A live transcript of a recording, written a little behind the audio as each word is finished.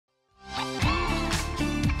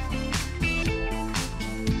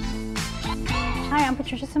Hi, I'm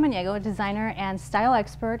Patricia Samaniego, a designer and style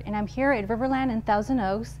expert, and I'm here at Riverland in Thousand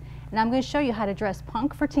Oaks, and I'm going to show you how to dress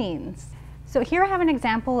punk for teens. So here I have an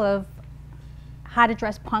example of how to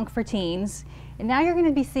dress punk for teens, and now you're going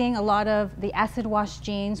to be seeing a lot of the acid wash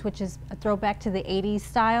jeans, which is a throwback to the 80s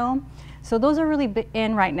style. So those are really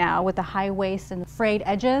in right now with the high waist and the frayed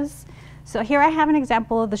edges. So here I have an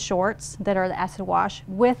example of the shorts that are the acid wash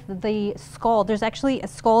with the skull. There's actually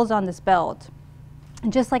skulls on this belt.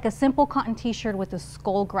 And just like a simple cotton t-shirt with a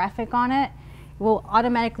skull graphic on it, will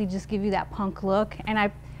automatically just give you that punk look. And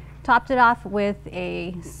I topped it off with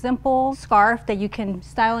a simple scarf that you can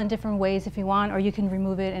style in different ways if you want, or you can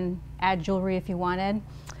remove it and add jewelry if you wanted.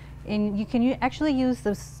 And you can actually use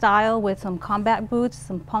the style with some combat boots,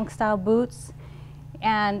 some punk style boots.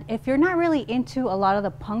 And if you're not really into a lot of the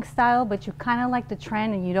punk style, but you kind of like the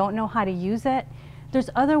trend and you don't know how to use it, there's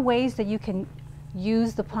other ways that you can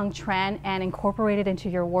use the punk trend and incorporate it into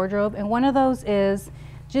your wardrobe. And one of those is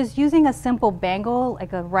just using a simple bangle,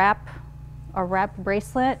 like a wrap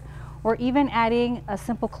bracelet, or even adding a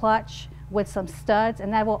simple clutch with some studs,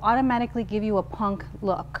 and that will automatically give you a punk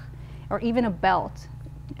look. Or even a belt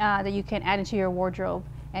that you can add into your wardrobe,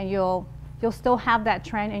 and you'll still have that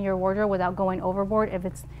trend in your wardrobe without going overboard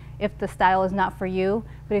if the style is not for you.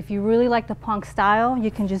 But if you really like the punk style,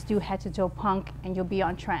 you can just do head to toe punk and you'll be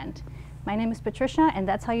on trend. My name is Patricia, and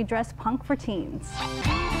that's how you dress punk for teens.